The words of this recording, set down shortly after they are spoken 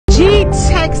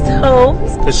GTEXT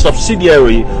Homes, a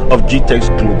subsidiary of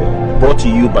GTEXT Global, brought to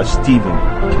you by Stephen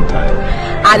Kintayo.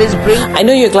 I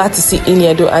know you're glad to see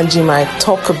Iniedo and Jimai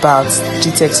talk about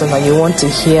GTEXTLANDS and you want to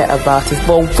hear about it,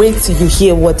 but wait till you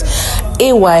hear what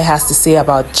AY has to say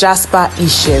about Jasper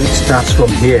Isheri. It starts from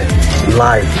here,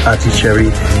 live at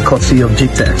Isheri, courtesy of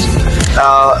GTEXT.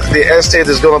 The estate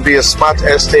is going to be a smart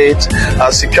estate.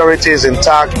 Security is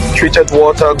intact, treated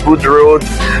water, good road,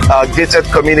 gated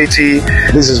community.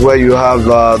 This is where you have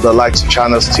the likes of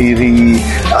Channels TV,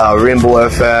 Rainbow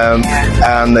FM,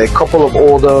 and a couple of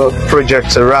other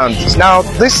projects around. Now,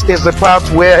 this is the part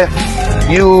where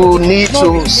you need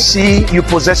to see you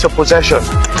possess your possession.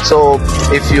 So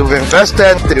if you've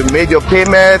invested, you've made your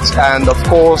payments, and of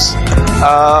course,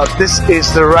 this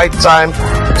is the right time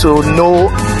to know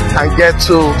and get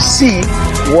to see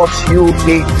what you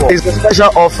paid for. It's the special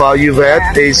offer you've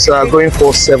heard is going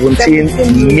for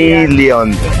 17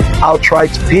 million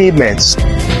outright payments.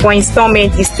 For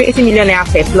installment is 20 million naira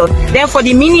per plot. Then for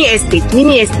the mini estate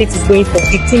is going for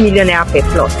 15 million naira per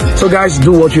plot. So guys,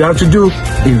 do what you have to do.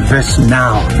 Invest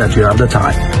now that you have the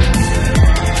time.